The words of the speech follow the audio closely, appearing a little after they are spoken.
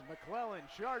McClellan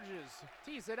charges,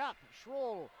 tees it up.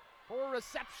 Schroll for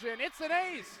reception. It's an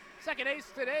ace. Second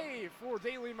ace today for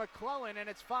Daley McClellan, and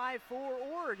it's 5-4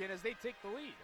 Oregon as they take the lead.